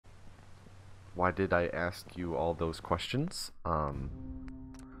why did I ask you all those questions?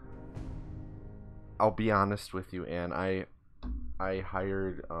 I'll be honest with you, Anne. I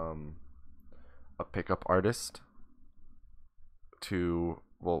hired a pickup artist to,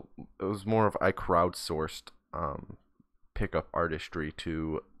 well, it was more of I crowdsourced pickup artistry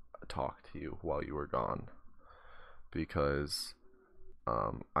to talk to you while you were gone, because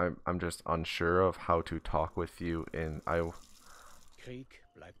I'm just unsure of how to talk with you, and Krieg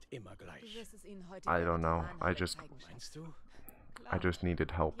bleibt immer gleich. I don't know. Meinst du? I just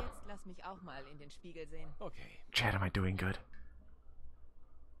needed help. Jetzt lass mich auch mal in den Spiegel sehen. Okay. Chad, am I doing good?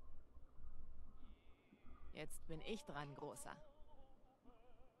 Jetzt bin ich dran, Großer.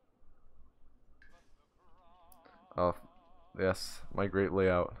 Oh, yes, my great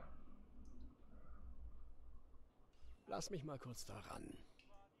layout. Lass mich mal kurz daran.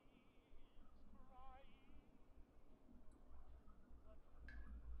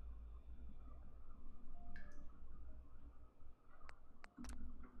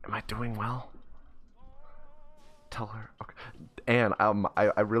 Am I doing well? Tell her. Okay. Anne,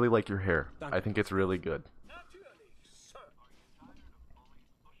 I really like your hair. I think it's really good.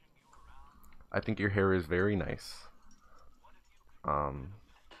 I think your hair is very nice.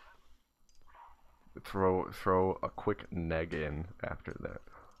 Throw a quick neg in after that.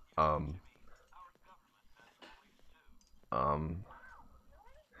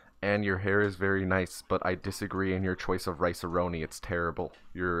 And your hair is very nice, but I disagree in your choice of rice-a-roni. It's terrible.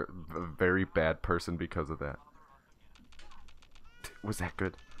 You're a very bad person because of that. Was that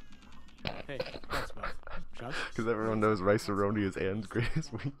good? Hey, that's was. Schatz? Because everyone knows rice-a-roni is Anne's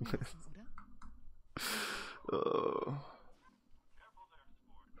greatest weakness. Oh,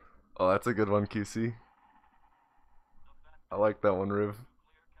 that's a good one, QC. I like that one, Riv.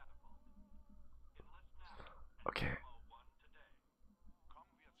 Okay.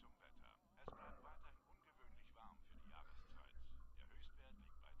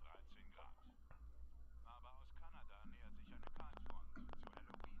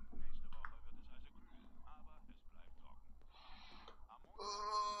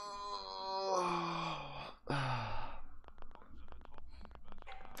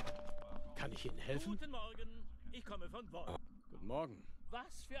 Kann ich Ihnen helfen? Guten Morgen, ich komme von Wolf. Guten Morgen.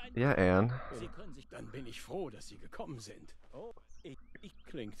 Was für ein... Yeah, Anne. Sie können sich... Dann bin ich froh, dass Sie gekommen sind. Oh, ich...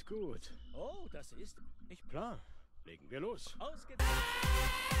 Klingt gut. Oh, das ist... Ich... Klar, legen wir los. Ausgezeichnet.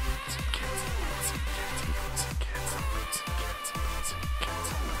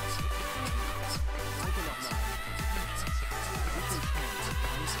 Bitte nochmal.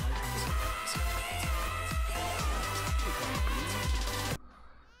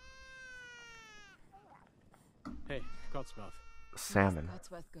 Hey, Cotsworth. Salmon.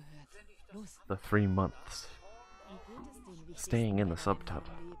 Cotsworth gehört. Los, The 3 months. wie geht es den wichtigsten Staying in the Männern subtub.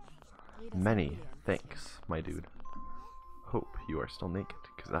 deinem Leben? Dreh das Many Handy an. thanks, my dude. Hope you are still naked,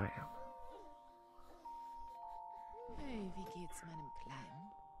 because I am. Hey, wie geht's meinem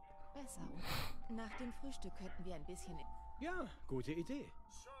Kleinen? Besser, oder? Nach dem Frühstück könnten wir ein bisschen... Ja, gute Idee.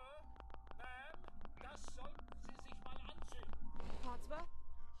 Cotsworth?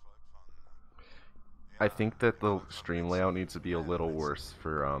 I think that the stream layout needs to be a little worse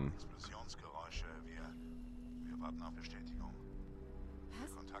for Explosionsgeräusche. Wir warten auf Bestätigung.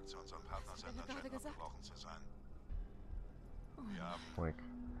 Was? Kontakt zu unseren Partnersendern gerade scheint gesagt? abgebrochen zu sein. Oh Wir haben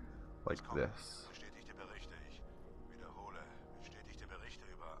like kommen this. bestätigte Berichte. Ich wiederhole, bestätigte Berichte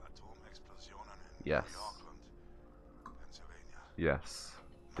über Atomexplosionen in Yes. New York und Pennsylvania. Yes,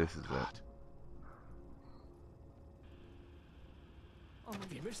 this is it. Oh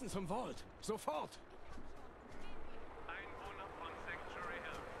mein Wir Gott. müssen zum Vault. Sofort. Einwohner von Sanctuary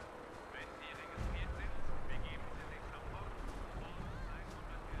Hill. Wenn Sie registriert sind, begeben Sie sich sofort vor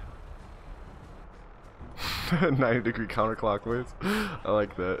 100 Meter. 90-degree counterclockwise. I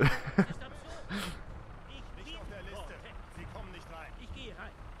like that. Nicht auf der Liste. Sie kommen nicht rein. Ich gehe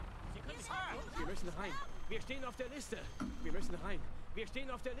rein. Sie können mich... Wir müssen rein. Wir stehen auf der Liste. Wir müssen rein. Wir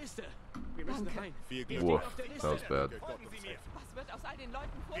stehen auf der Liste. Wir müssen Danke. rein. Viel Wir Glück. stehen Woof, auf der that Liste. was bad. Folgen Sie mir. Was wird aus all den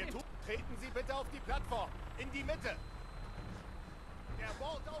Leuten vor dem... Treten Sie bitte auf die Plattform. In die Mitte. Der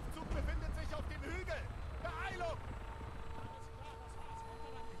Bordaufzug befindet sich auf dem Hügel. Beeilung!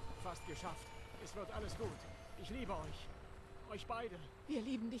 Fast geschafft. Es wird alles gut. Ich liebe euch. Euch beide. Wir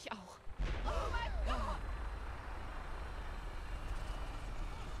lieben dich auch.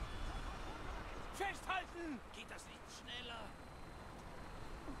 Festhalten! Geht das nicht schneller?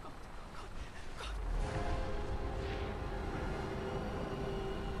 Oh Gott, oh Gott, oh Gott.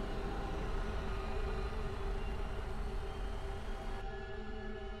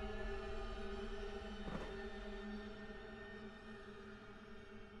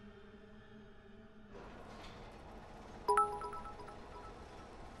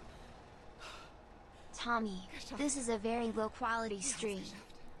 Tommy, this is a very low quality stream.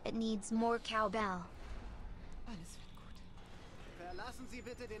 It needs more cowbell. Alles wird gut. Verlassen Sie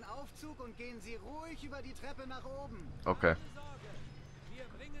bitte den Aufzug und gehen Sie ruhig über die Treppe nach oben. Okay. Keine Sorge. Wir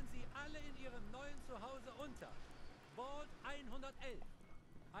bringen Sie alle in Ihrem neuen Zuhause unter. Vault 111.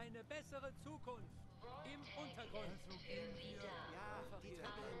 Eine bessere Zukunft im Untergrund. Ja, die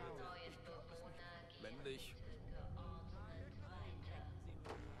Treppe hinauf. Männlich.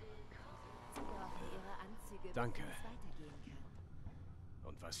 Sie brauchen Ihre Anzüge, Danke. damit es weitergehen kann.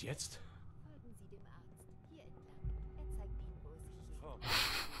 Und was jetzt? Folgen Sie dem Arzt hier entlang. Er zeigt Ihnen, wo es sich Frau,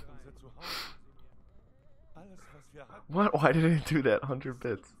 unser Zuhause. Alles, was wir hatten. What? Why did it do that? 100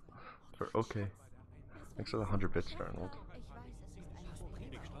 bits. For okay. Thanks for the 100 bits, Arnold. Ich weiß, es ist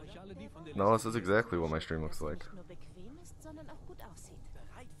ein Ich streiche alle die von der No, this is exactly what my stream looks like. nicht nur bequem ist, sondern auch gut aussieht.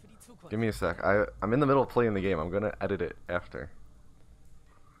 Bereit für die Zukunft. Give me a sec. I'm in the middle of playing the game. I'm gonna edit it after.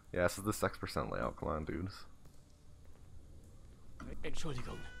 Yeah, this is the 6% layout. Come on, dudes.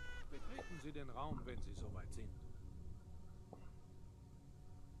 Entschuldigung. Betreten Sie den Raum, wenn Sie soweit sind.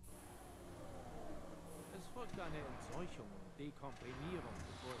 Es folgt eine Entseuchung und Dekomprimierung,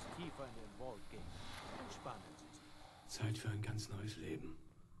 bevor es tiefer in den Vault geht. Entspannen Sie sich. Zeit für ein ganz neues Leben.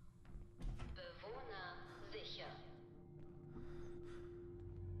 Bewohner sicher.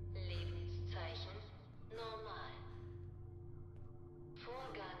 Lebenszeichen normal.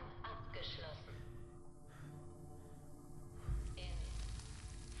 Vorgang abgeschlossen. In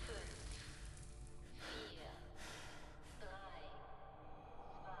 5, 4, 3,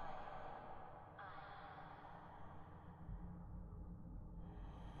 2, 1.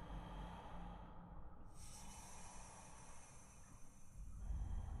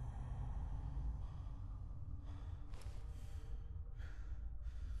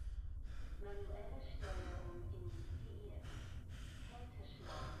 Manuelle Steuerung initiiert.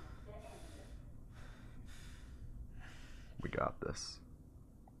 Kälteschlag beendet. We got this.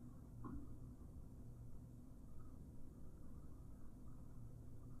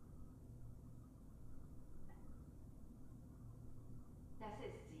 Das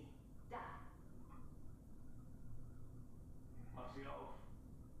ist sie. Da. Mach sie auf.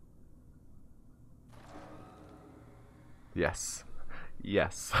 Yes.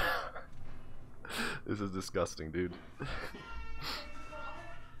 Yes. This is disgusting, dude.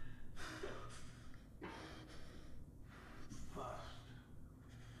 Fast.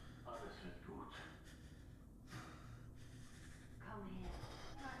 Alles wird gut. Komm her.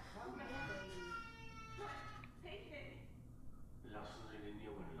 Komm her, Baby. Lassen Sie den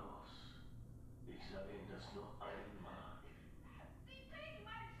Jungen los. Ich sage Ihnen das nur einmal. Sie kriegen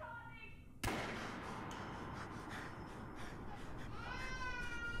meinen Zorn nicht.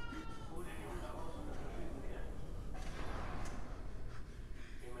 Hol den Jungen raus und dann verschwinden wir.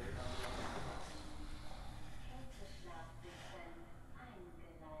 Geh mit dem Kälteschlafsequenz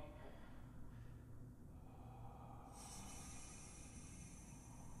eingeleitet.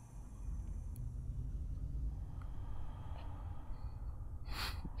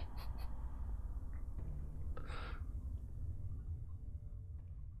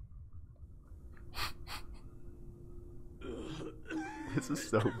 This is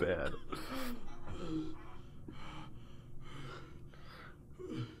so bad.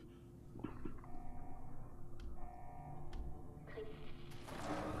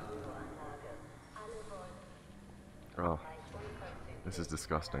 Oh, this is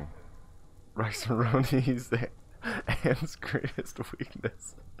disgusting. Rice Roni's Anne's greatest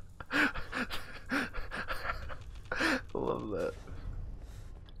weakness. Love that.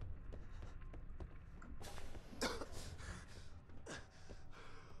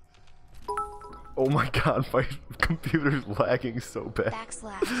 Oh my god, my computer's lagging so bad.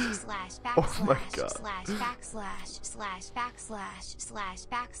 Backslash slash Oh my backslash god. slash backslash slash backslash slash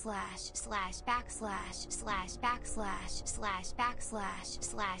backslash slash backslash slash backslash slash backslash slash backslash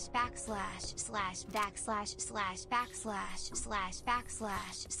slash backslash slash backslash slash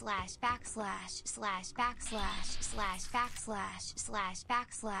backslash slash backslash slash backslash slash backslash slash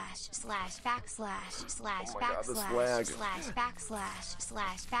backslash slash backslash slash Oh my god, this backslash lag. slash backslash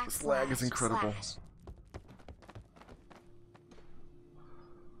slash backslash. This lag is incredible. slash.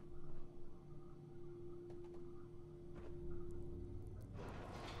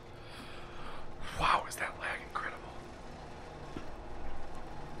 Wow, is that lag incredible?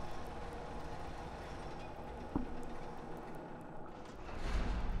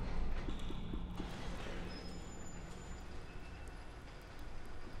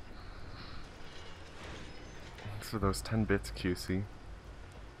 Thanks for those 10 bits, QC.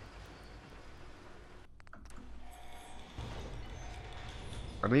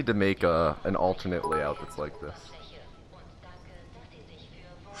 I need to make an alternate layout that's like this.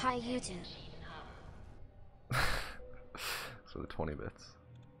 Hi YouTube. So the 20 bits.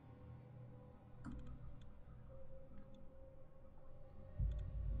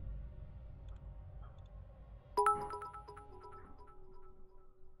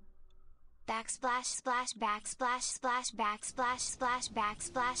 Backsplash splash backsplash splash backsplash splash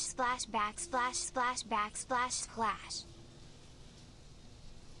backsplash splash backsplash splash backsplash splash.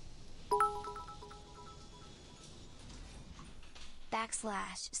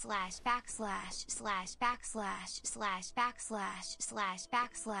 Backslash slash backslash slash backslash slash backslash slash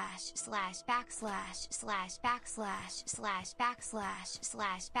backslash slash backslash slash backslash slash backslash slash backslash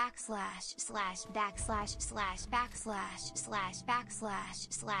slash backslash slash backslash slash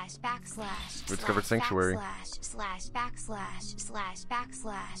backslash slash backslash. Discovered Sanctuary. Slash backslash slash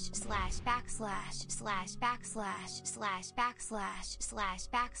backslash slash backslash slash backslash slash backslash slash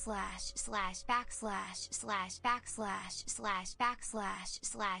backslash slash backslash slash backslash slash backslash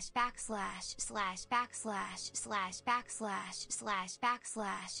slash backslash slash backslash slash backslash slash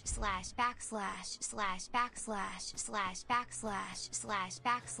backslash slash backslash slash backslash slash backslash slash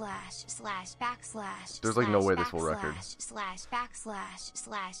backslash slash backslash. There's like no way this will record. Slash backslash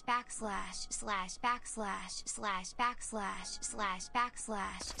slash backslash slash backslash slash backslash slash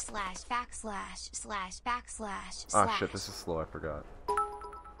backslash slash backslash slash backslash. Ah shit, this is slow, I forgot.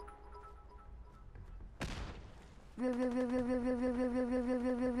 Yeah,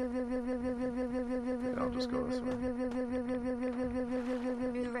 I'll just go this way.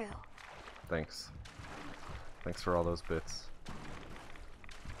 Thanks. Thanks for all those bits.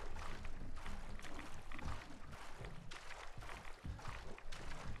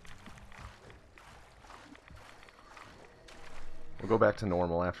 We'll go back to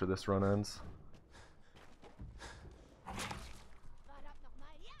normal after this run ends.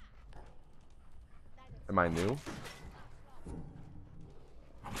 Am I new?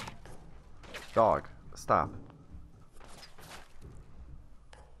 Dog, stop.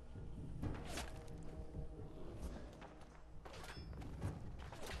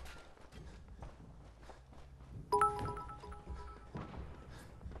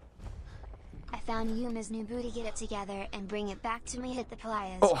 I found Yuma's new booty. Get it together and bring it back to me. Hit the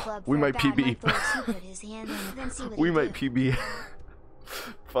Players Club. We might PB. Put his hand in it, then see what We he might do. PB.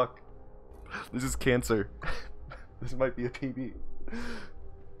 Fuck. This is cancer. This might be a PB.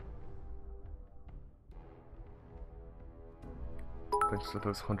 Thanks for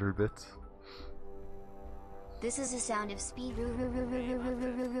those 100 bits. This is the sound of speedrun.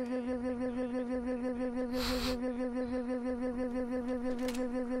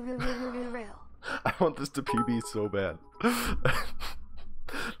 I want this to PB so bad.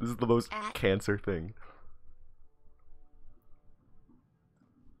 This is the most cancer thing.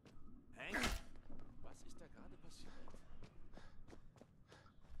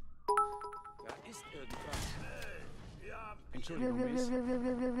 Entschuldigung, Miss.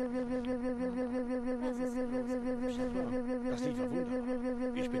 Das nicht verwundert.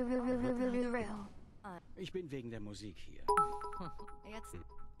 Ich bin wegen der Musik hier.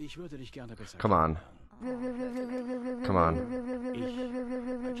 Ich würde dich gerne besser. Come on. Come on.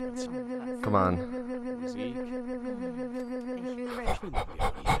 Come on.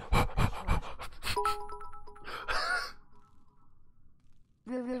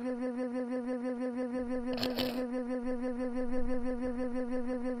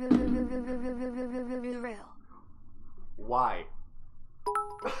 Why?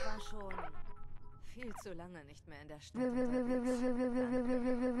 Ich war schon viel zu lange nicht mehr in der Stadt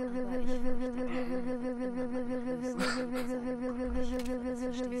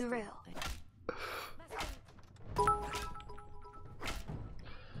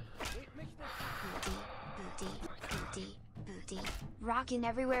Rockin'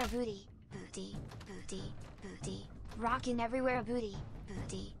 everywhere, booty, booty, booty, booty. Rockin' everywhere, booty,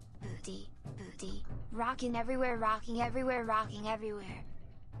 booty, booty, booty. Rockin' everywhere, rocking everywhere, rocking everywhere.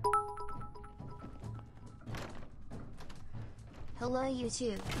 Hello,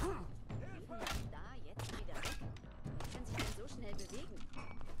 YouTube. da jetzt wieder weg. Kann sich denn so schnell bewegen?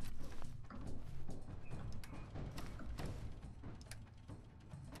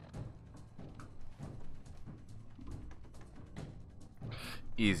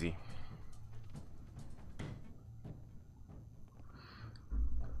 Easy.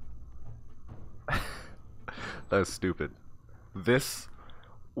 That was stupid. This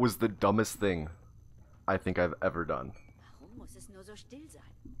was the dumbest thing I think I've ever done. Warum muss es nur so still sein?